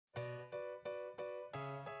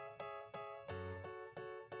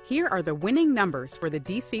Here are the winning numbers for the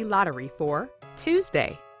DC Lottery for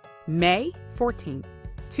Tuesday, May 14,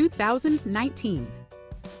 2019.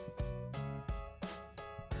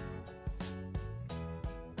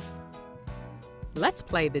 Let's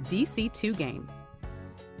play the DC2 game.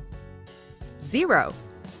 0,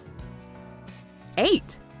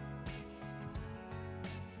 8.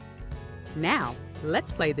 Now,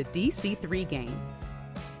 let's play the DC3 game.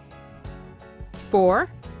 4,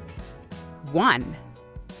 1,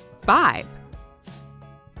 5.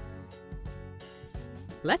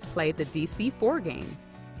 Let's play the DC4 game.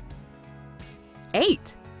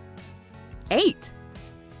 8, 8,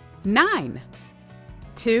 9,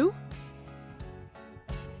 2.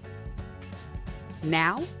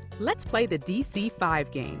 Now, let's play the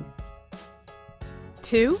DC5 game.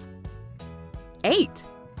 2, 8,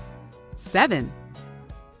 7,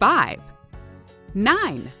 5,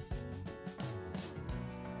 9.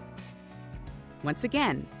 Once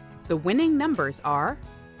again, the winning numbers are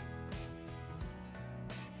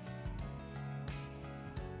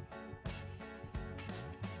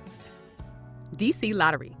DC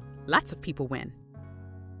Lottery. Lots of people win.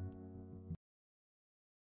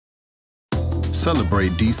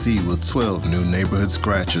 Celebrate DC with 12 new neighborhood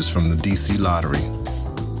scratchers from the DC Lottery.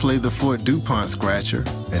 Play the Fort DuPont Scratcher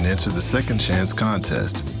and enter the Second Chance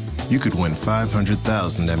contest. You could win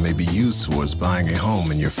 $500,000 that may be used towards buying a home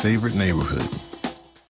in your favorite neighborhood.